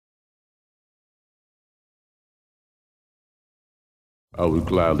I would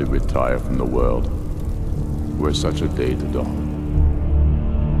gladly retire from the world, were such a day to dawn.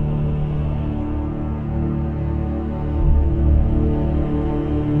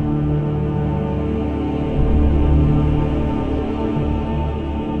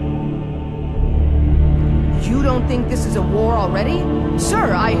 You don't think this is a war already?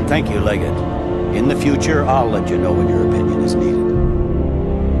 Sir, Thank you, Legate. In the future, I'll let you know when your opinion is needed.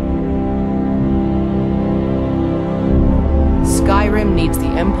 Skyrim needs the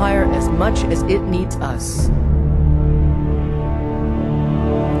Empire as much as it needs us.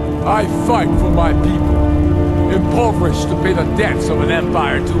 I fight for my people, impoverished to pay the debts of an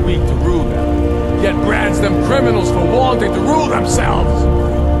empire too weak to rule them, yet brands them criminals for wanting to rule themselves.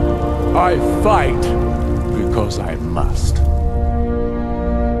 I fight because I must.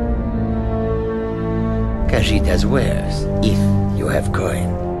 Khajiit has wares, if you have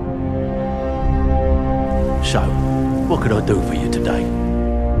coin. So, what can I do for you today?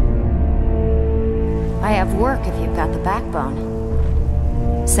 I have work if you've got the backbone.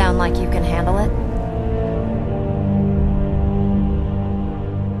 Sound like you can handle it?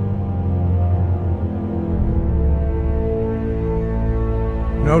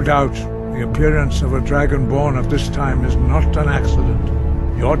 No doubt, the appearance of a dragonborn at this time is not an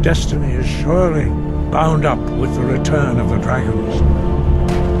accident. Your destiny is surely bound up with the return of the dragons.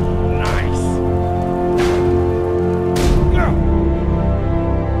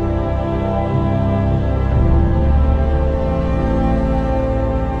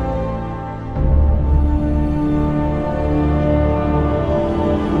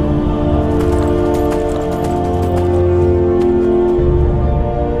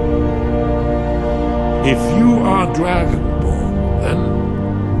 If you are dragon,